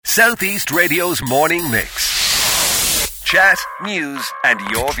Southeast Radio's morning mix. Chat, news and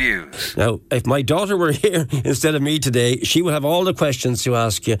your views. Now, if my daughter were here instead of me today, she would have all the questions to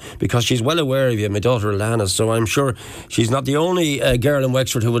ask you because she's well aware of you, my daughter Lana, so I'm sure she's not the only girl in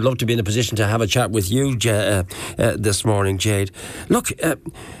Wexford who would love to be in a position to have a chat with you this morning, Jade. Look,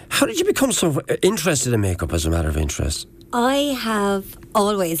 how did you become so interested in makeup as a matter of interest? I have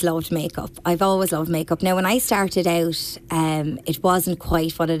always loved makeup. I've always loved makeup. Now, when I started out, it wasn't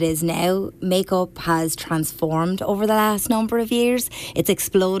quite what it is now. Makeup has transformed over the last number of years. It's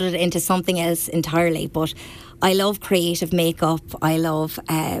exploded into something else entirely. But I love creative makeup. I love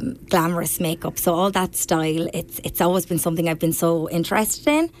glamorous makeup. So all that style, it's always been something I've been so interested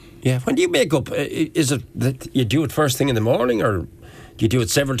in. Yeah. When do you make up? Is it that you do it first thing in the morning, or do you do it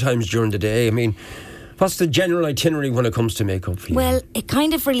several times during the day? I mean, what's the general itinerary when it comes to makeup for you? Well, it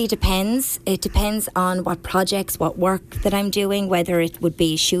kind of really depends. It depends on what projects, what work that I'm doing, whether it would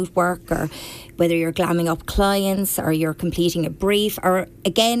be shoot work or whether you're glamming up clients or you're completing a brief, or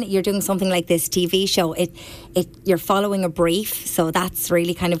again, you're doing something like this TV show. You're following a brief, so that's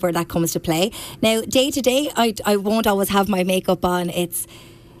really kind of where that comes to play. Now, day to day, I won't always have my makeup on.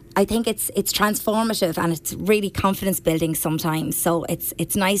 I think it's transformative and it's really confidence building sometimes. So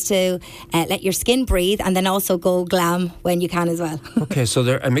it's nice to let your skin breathe and then also go glam when you can as well. Okay, so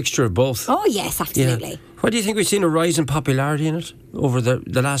they're a mixture of both. Oh yes, absolutely. Yeah. Why do you think we've seen a rise in popularity in it over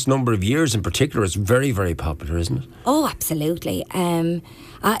the last number of years? In particular, it's very, very popular, isn't it? Oh, absolutely. When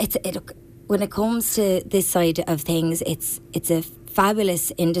it comes to this side of things, it's a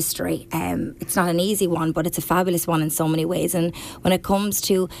fabulous industry. It's not an easy one, but it's a fabulous one in so many ways. And when it comes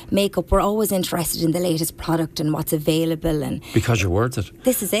to makeup, we're always interested in the latest product and what's available. And because you're worth it.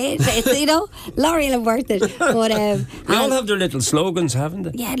 This is it. It's, L'Oreal, I'm worth it. But they all have their little slogans, haven't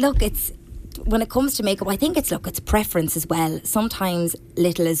they? Yeah, look, when it comes to makeup, I think it's preference as well. Sometimes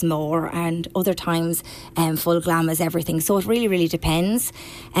little is more, and other times full glam is everything. So it really, really depends.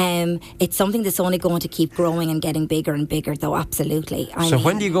 It's something that's only going to keep growing and getting bigger and bigger, though, absolutely. So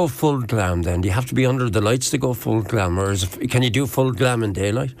when do you go full glam then? Do you have to be under the lights to go full glam, or can you do full glam in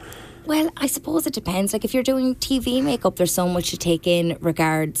daylight? Well, I suppose it depends. Like if you're doing TV makeup, there's so much to take in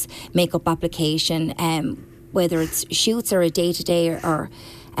regards makeup application, whether it's shoots or a day-to-day or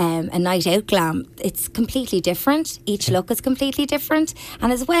a night out glam. It's completely different. Each look is completely different,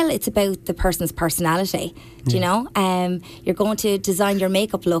 and as well, it's about the person's personality. Do you know? You're going to design your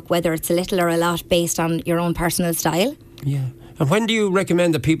makeup look, whether it's a little or a lot, based on your own personal style. Yeah. And when do you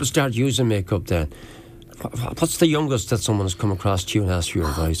recommend that people start using makeup then? What's the youngest that someone has come across to you and asked for your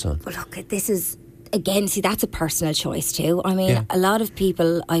advice on? Well, look, this is, again, see, that's a personal choice too. I mean, a lot of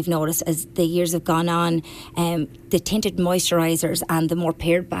people, I've noticed as the years have gone on, the tinted moisturisers and the more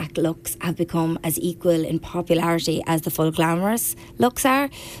pared back looks have become as equal in popularity as the full glamorous looks are.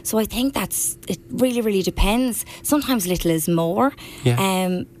 So I think it really, really depends. Sometimes little is more.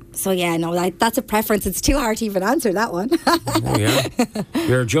 Yeah. That's a preference. It's too hard to even answer that one. Oh, yeah.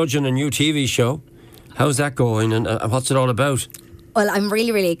 You're judging a new TV show. How's that going and what's it all about? Well, I'm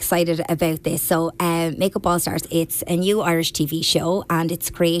really, really excited about this. So, Makeup All Stars, it's a new Irish TV show and it's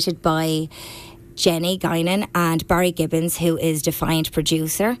created by Jenny Guinan and Barry Gibbons, who is Defiant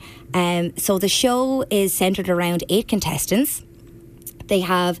producer. So the show is centred around 8 contestants. They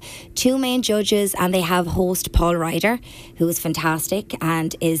have 2 main judges and they have host Paul Ryder, who is fantastic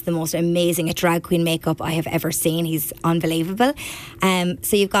and is the most amazing at drag queen makeup I have ever seen. He's unbelievable.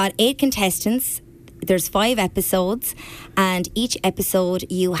 So you've got 8 contestants. There's 5 episodes, and each episode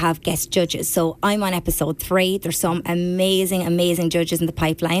you have guest judges. So I'm on episode 3. There's some amazing, amazing judges in the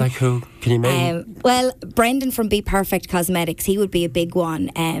pipeline. Like who? Can you name? Well, Brendan from Be Perfect Cosmetics, he would be a big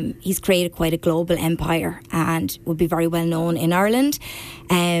one. He's created quite a global empire and would be very well known in Ireland.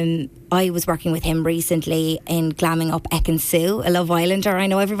 I was working with him recently in glamming up Ekin-Su, a Love Islander. I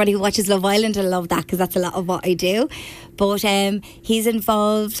know everybody who watches Love Island will love that because that's a lot of what I do. But he's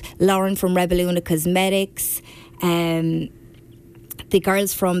involved. Lauren from Rebeluna Cosmetics, the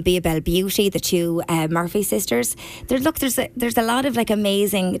girls from Be Belle Beauty, the 2 Murphy sisters. There's a lot of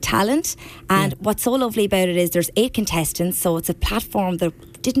amazing talent, and what's so lovely about it is there's 8 contestants, so it's a platform that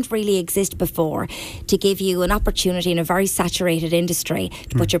didn't really exist before to give you an opportunity in a very saturated industry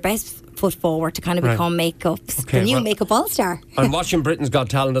to put your best foot forward to kind of become the new Makeup All-Star. I'm watching Britain's Got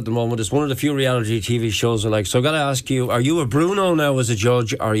Talent at the moment. It's one of the few reality TV shows I like. So I've got to ask you, are you a Bruno now as a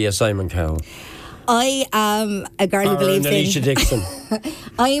judge, or are you a Simon Cowell? I am a girl who believes in Alicia Dixon.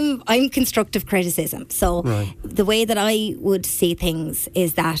 I'm constructive criticism. So the way that I would see things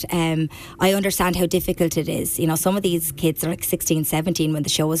is that I understand how difficult it is. You know, some of these kids are like 16, 17 when the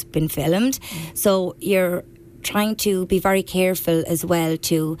show has been filmed. So you're trying to be very careful as well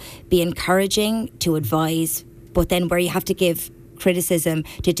to be encouraging, to advise, but then where you have to give criticism,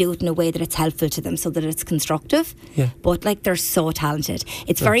 to do it in a way that it's helpful to them so that it's constructive. But like, they're so talented.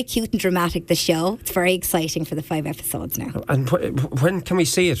 It's very cute and dramatic, the show. It's very exciting for the 5 episodes now. And when can we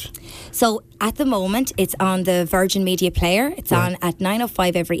see it? So at the moment it's on the Virgin Media Player. It's on at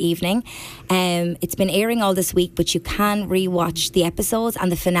 9:05 every evening. It's been airing all this week, but you can re-watch the episodes,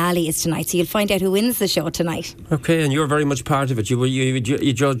 and the finale is tonight, so you'll find out who wins the show tonight. Okay, and you're very much part of it.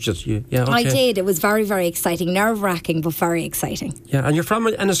 You judged it. Okay. I did. It was very, very exciting, nerve-wracking, but very exciting. Yeah, and you're from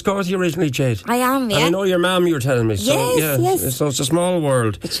Enniscorthy originally, Jade. I am, yeah. And I know your mum, you were telling me. So, yes. So it's a small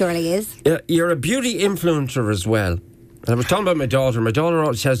world. It surely is. Yeah, you're a beauty influencer as well. And I was talking about my daughter. My daughter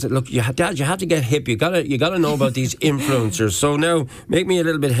always says that, look, Dad, you have to get hip. You gotta know about these influencers. So now, make me a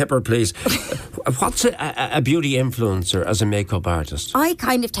little bit hipper, please. What's a beauty influencer as a makeup artist? I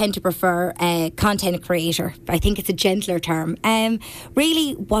kind of tend to prefer a content creator. I think it's a gentler term.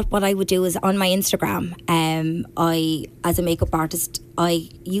 Really, what I would do is on my Instagram, I, as a makeup artist, I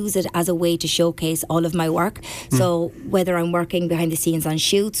use it as a way to showcase all of my work. So whether I'm working behind the scenes on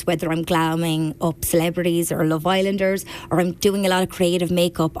shoots, whether I'm glamming up celebrities or Love Islanders, or I'm doing a lot of creative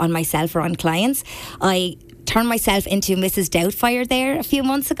makeup on myself or on clients, I turned myself into Mrs. Doubtfire there a few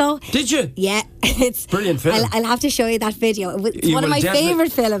months ago. Did you? Yeah. It's brilliant film. I'll have to show you that video. It's one of my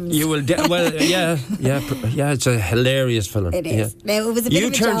favourite films. You will, it's a hilarious film. It is. Yeah. Now, it was a bit you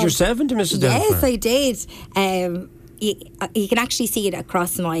of a turned job. yourself into Mrs. Doubtfire? Yes, I did. You can actually see it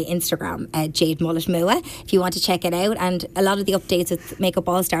across my Instagram, Jade Mullett Mua, if you want to check it out. And a lot of the updates with Makeup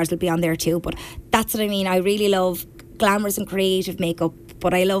All Stars will be on there too. But that's what I mean. I really love glamorous and creative makeup,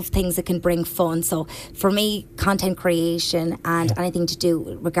 but I love things that can bring fun. So for me, content creation and anything to do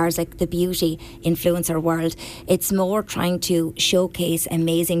with regards like the beauty influencer world, it's more trying to showcase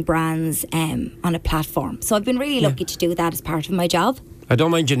amazing brands on a platform. So I've been really lucky to do that as part of my job. I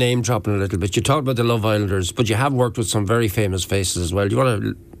don't mind your name dropping a little bit. You talked about the Love Islanders, but you have worked with some very famous faces as well. Do you want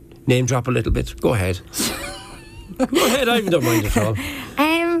to name drop a little bit? Go ahead. Go ahead, I don't mind at all.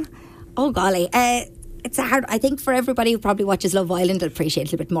 Oh golly, it's a hard. I think for everybody who probably watches Love Island, will appreciate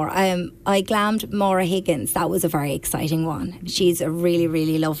it a little bit more. I glammed Maura Higgins. That was a very exciting one. She's a really,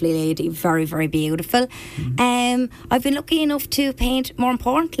 really lovely lady, very, very beautiful. I've been lucky enough to paint, more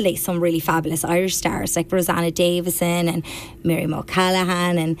importantly, some really fabulous Irish stars like Rosanna Davison and Miriam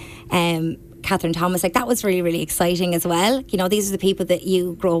O'Callaghan and Catherine Thomas. Like, that was really, really exciting as well. You know, these are the people that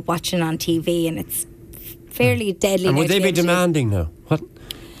you grow up watching on TV, and it's fairly deadly. And would they be demanding now? What?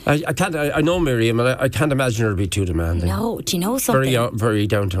 I can't. I know Miriam, and I can't imagine her to be too demanding. No, do you know something? Very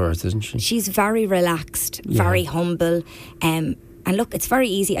down to earth, isn't she? She's very relaxed, very humble, and look, it's very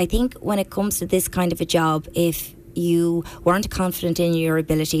easy. I think when it comes to this kind of a job, if you weren't confident in your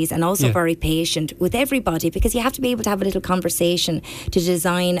abilities and also very patient with everybody, because you have to be able to have a little conversation to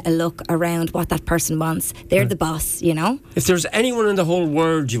design a look around what that person wants. They're the boss, you know. If there's anyone in the whole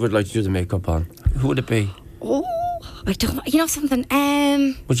world you would like to do the makeup on, who would it be? Oh, I don't know. You know something?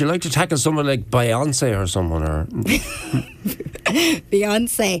 Would you like to tackle someone like Beyonce or someone? Or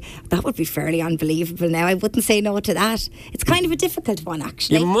Beyonce? That would be fairly unbelievable now. I wouldn't say no to that. It's kind of a difficult one,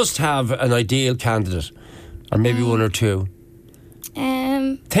 actually. You must have an ideal candidate, or maybe one or two.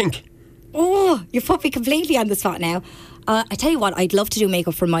 Think. Oh, you've put me completely on the spot now. I tell you what, I'd love to do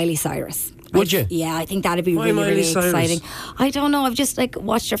makeup for Miley Cyrus. Would you? Yeah, I think that'd be really exciting. I don't know. I've just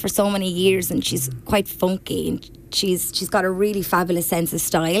watched her for so many years, and she's quite funky, and she's got a really fabulous sense of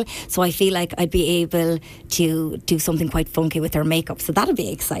style. So I feel like I'd be able to do something quite funky with her makeup. So that'd be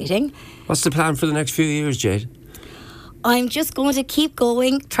exciting. What's the plan for the next few years, Jade? I'm just going to keep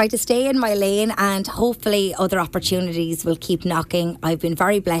going, try to stay in my lane, and hopefully other opportunities will keep knocking. I've been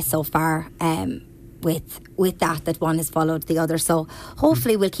very blessed so far. With that one has followed the other, so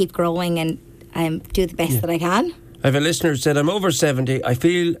hopefully we'll keep growing and do the best that I can. I have a listener who said, I'm over 70, I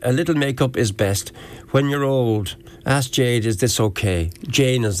feel a little makeup is best. When you're old, ask Jade, is this okay?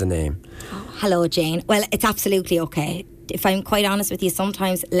 Jane is the name. Oh, hello, Jane. Well, it's absolutely okay. If I'm quite honest with you,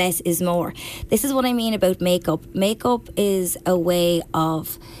 sometimes less is more. This is what I mean about makeup. Makeup is a way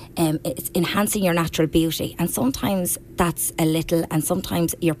of it's enhancing your natural beauty, and sometimes that's a little, and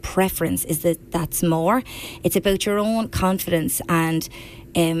sometimes your preference is that's more. It's about your own confidence, and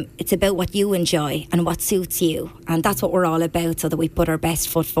it's about what you enjoy and what suits you, and that's what we're all about, so that we put our best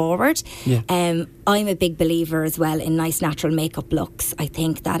foot forward. I'm a big believer as well in nice natural makeup looks. I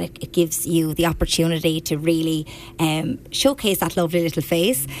think that it gives you the opportunity to really showcase that lovely little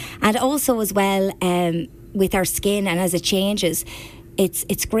face, and also as well with our skin, and as it changes,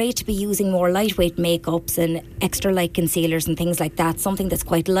 it's great to be using more lightweight makeups and extra light concealers and things like that. Something that's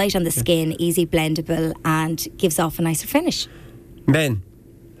quite light on the skin, easy blendable, and gives off a nicer finish. Men,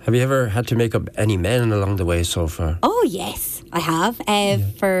 have you ever had to make up any men along the way so far? Oh yes, I have.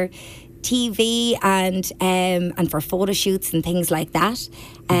 For TV and for photo shoots and things like that.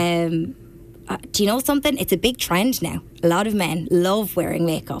 Do you know something? It's a big trend now. A lot of men love wearing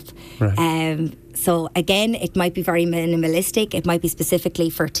makeup. Right. So again, it might be very minimalistic. It might be specifically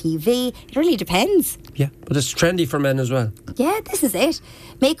for TV. It really depends. Yeah, but it's trendy for men as well. Yeah, this is it.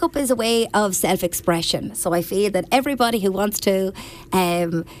 Makeup is a way of self-expression. So I feel that everybody who wants to,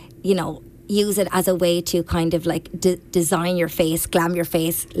 use it as a way to kind of like design your face, glam your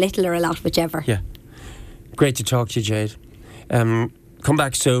face, little or a lot, whichever. Yeah. Great to talk to you, Jade. Come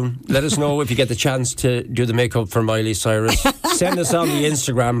back soon. Let us know if you get the chance to do the makeup for Miley Cyrus. Send us on the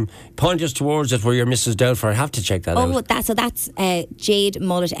Instagram. Point us towards it where you're Mrs. Doubtfire. I have to check that out. That's Jade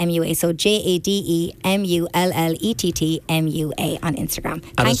Mullett MUA. So JadeMullettMua on Instagram.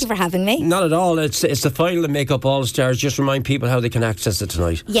 Thank you for having me. Not at all. It's the final of Makeup All Stars. Just remind people how they can access it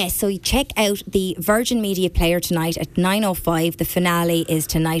tonight. Yes, so you check out the Virgin Media Player tonight at 9:05. The finale is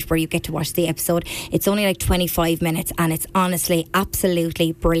tonight, where you get to watch the episode. It's only like 25 minutes and it's honestly absolutely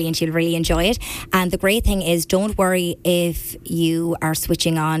brilliant. You'll really enjoy it. And the great thing is, don't worry if you are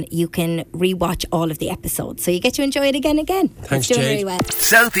switching on. You can rewatch all of the episodes, so you get to enjoy it again. Thanks, it's doing Jade. really well.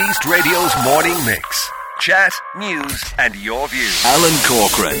 Southeast Radio's morning mix. Chat, news, and your views. Alan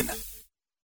Corcoran.